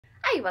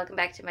Hi, welcome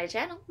back to my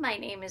channel. My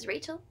name is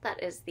Rachel,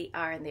 that is the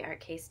R in the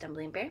RK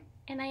Stumbling Bear,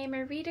 and I am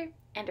a reader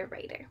and a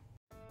writer.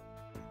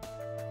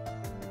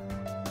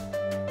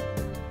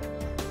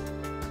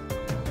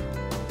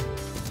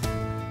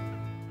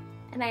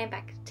 And I am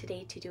back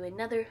today to do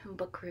another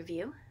book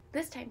review.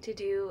 This time to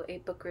do a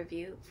book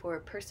review for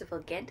Percival,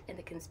 Gynt and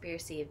the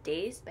Conspiracy of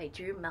Days by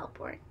Drew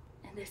Melbourne.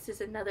 And this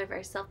is another of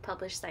our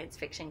self-published science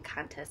fiction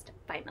contest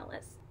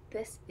finalists.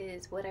 This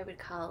is what I would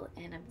call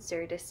an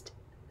absurdist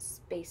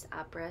space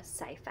opera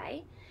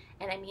sci-fi,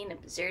 and I mean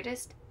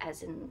absurdist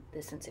as in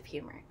the sense of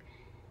humor.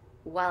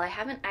 While I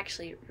haven't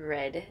actually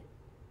read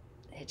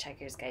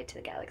Hitchhiker's Guide to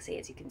the Galaxy,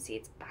 as you can see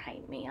it's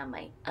behind me on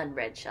my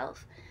unread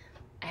shelf,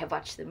 I have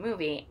watched the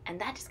movie, and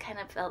that just kind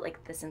of felt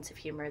like the sense of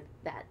humor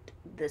that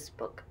this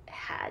book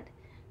had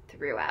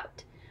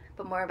throughout.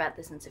 But more about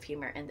the sense of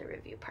humor in the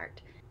review part.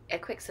 A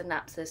quick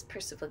synopsis: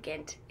 Percival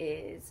Gynt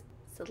is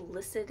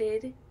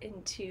solicited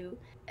into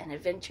an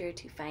adventure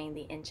to find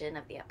the engine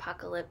of the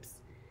apocalypse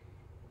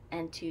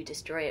and to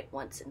destroy it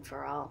once and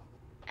for all.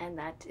 And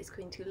that is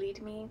going to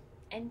lead me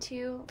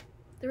into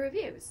the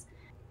reviews.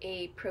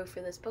 A pro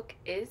for this book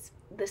is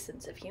the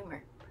sense of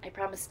humor. I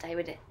promised I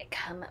would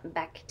come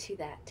back to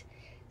that.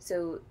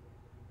 So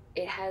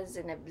it has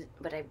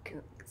what I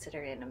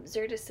consider an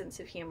absurdist sense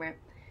of humor,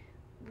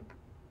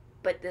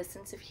 but the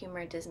sense of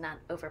humor does not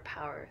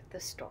overpower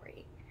the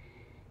story.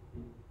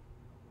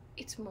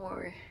 It's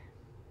more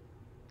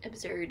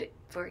absurd.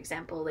 For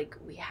example, like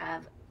we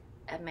have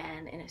a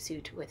man in a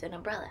suit with an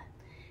umbrella,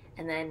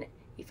 and then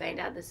you find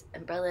out this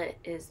umbrella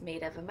is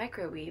made of a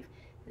microwave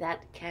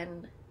that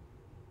can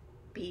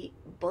be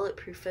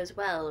bulletproof as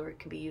well, or it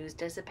can be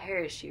used as a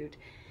parachute.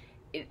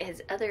 It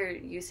has other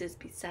uses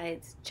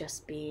besides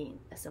just being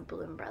a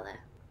simple umbrella.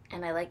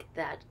 And I like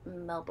that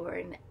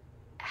Melbourne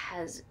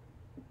has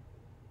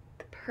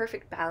the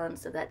perfect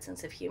balance of that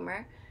sense of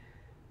humor,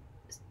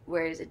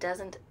 whereas it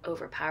doesn't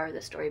overpower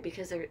the story,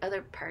 because there are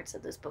other parts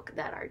of this book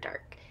that are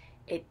dark.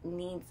 It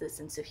needs the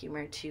sense of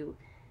humor to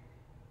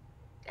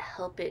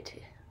help it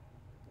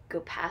go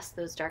past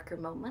those darker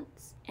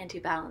moments and to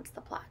balance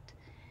the plot.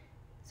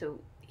 So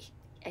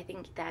I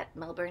think that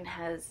Melbourne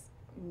has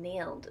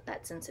nailed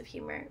that sense of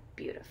humor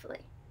beautifully.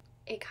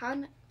 A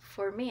con,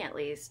 for me at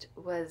least,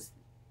 was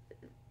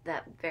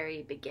that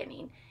very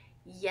beginning.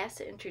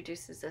 Yes, it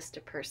introduces us to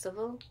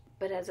Percival,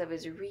 but as I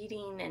was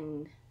reading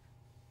and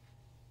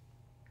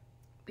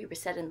we were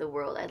set in the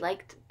world, I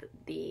liked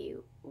the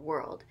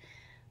world,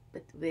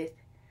 but with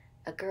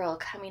a girl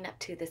coming up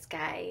to this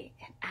guy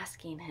and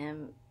asking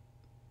him,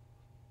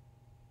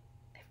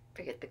 I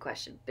forget the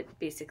question, but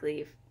basically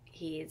if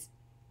he's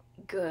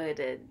good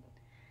and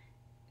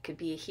could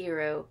be a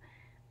hero,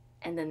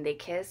 and then they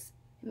kiss,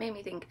 it made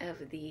me think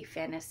of the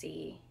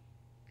fantasy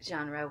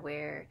genre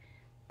where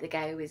the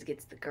guy always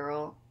gets the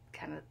girl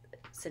kind of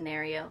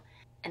scenario,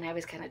 and I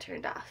was kind of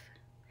turned off.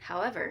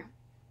 However,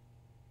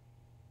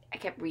 I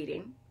kept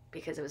reading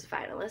because it was a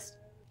finalist,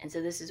 and so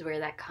this is where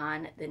that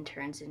con then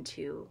turns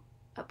into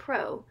a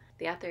pro.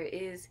 The author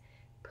is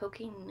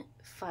poking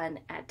fun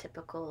at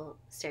typical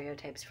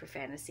stereotypes for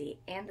fantasy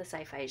and the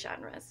sci-fi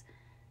genres,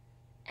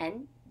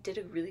 and did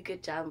a really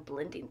good job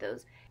blending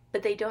those,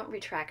 but they don't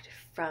retract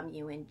from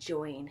you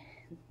enjoying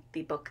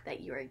the book that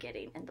you are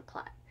getting and the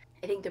plot.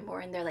 I think they're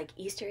more in there like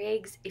Easter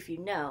eggs, if you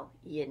know,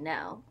 you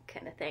know,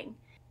 kind of thing.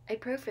 A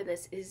pro for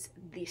this is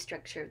the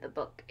structure of the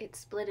book. It's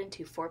split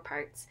into 4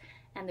 parts,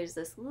 and there's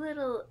this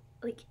little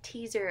like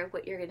teaser of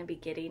what you're going to be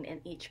getting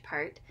in each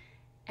part,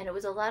 and it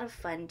was a lot of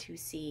fun to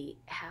see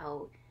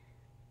how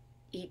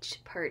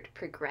each part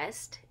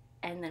progressed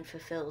and then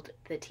fulfilled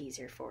the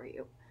teaser for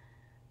you,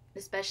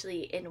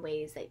 especially in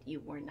ways that you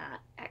were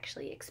not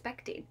actually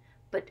expecting,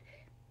 but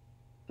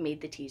made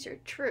the teaser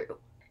true.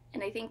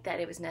 And I think that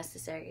it was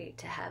necessary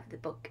to have the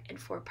book in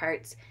 4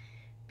 parts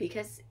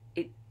because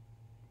it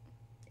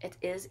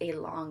is a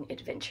long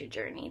adventure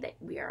journey that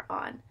we are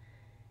on,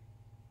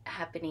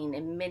 happening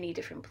in many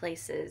different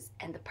places,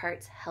 and the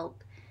parts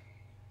help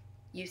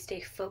you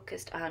stay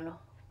focused on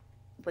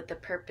what the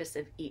purpose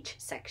of each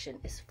section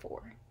is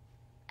for.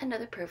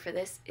 Another pro for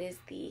this is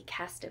the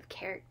cast of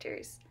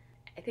characters.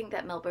 I think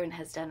that Melbourne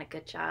has done a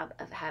good job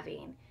of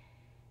having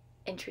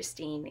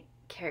interesting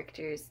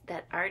characters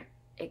that aren't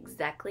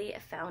exactly a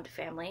found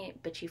family,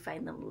 but you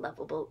find them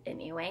lovable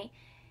anyway.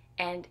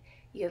 And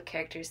you have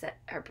characters that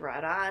are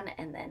brought on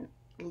and then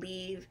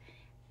leave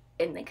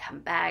and then come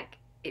back.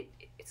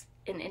 It's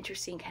an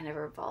interesting kind of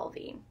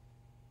revolving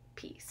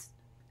piece.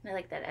 And I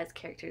like that as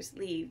characters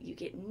leave, you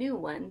get new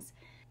ones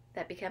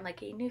that become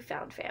like a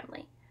newfound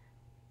family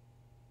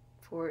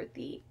for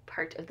the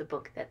part of the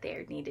book that they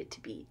are needed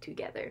to be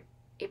together.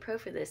 A pro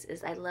for this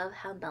is I love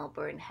how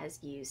Melbourne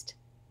has used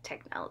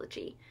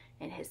technology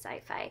in his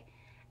sci-fi,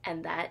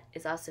 and that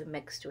is also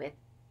mixed with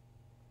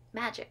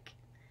magic.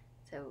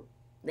 So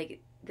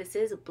like this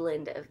is a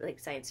blend of like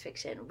science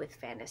fiction with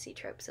fantasy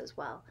tropes as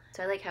well.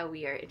 So I like how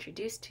we are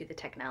introduced to the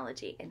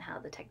technology and how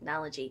the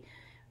technology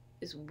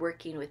is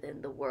working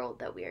within the world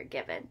that we are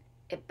given.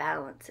 It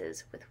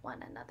balances with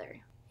one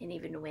another. And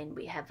even when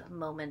we have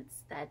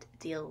moments that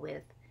deal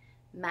with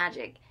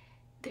magic,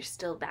 they're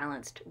still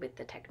balanced with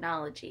the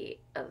technology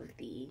of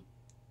the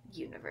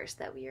universe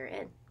that we are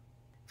in.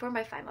 For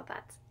my final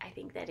thoughts, I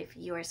think that if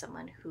you are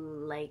someone who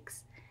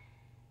likes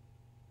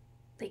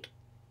like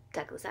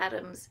Douglas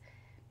Adams,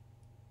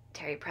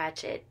 Terry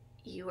Pratchett,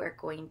 you are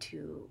going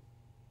to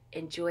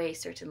enjoy a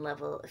certain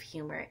level of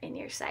humor in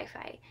your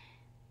sci-fi.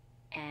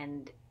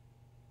 And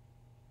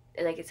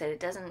like I said, it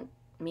doesn't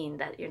mean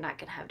that you're not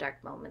going to have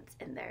dark moments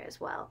in there as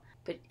well.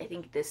 But I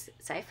think this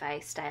sci-fi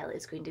style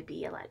is going to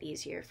be a lot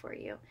easier for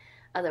you.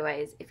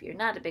 Otherwise, if you're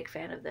not a big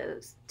fan of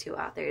those two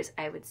authors,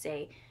 I would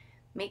say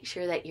make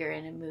sure that you're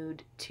in a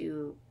mood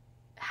to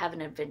have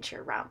an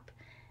adventure romp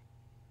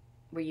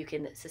where you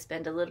can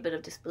suspend a little bit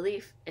of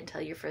disbelief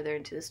until you're further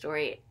into the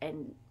story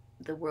and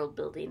the world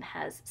building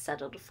has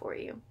settled for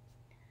you.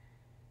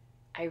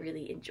 I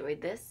really enjoyed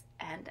this,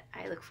 and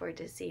I look forward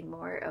to seeing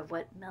more of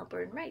what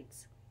Melbourne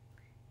writes.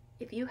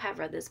 If you have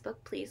read this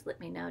book, please let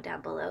me know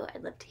down below.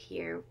 I'd love to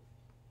hear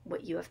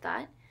what you have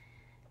thought.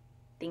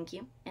 Thank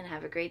you, and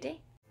have a great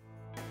day.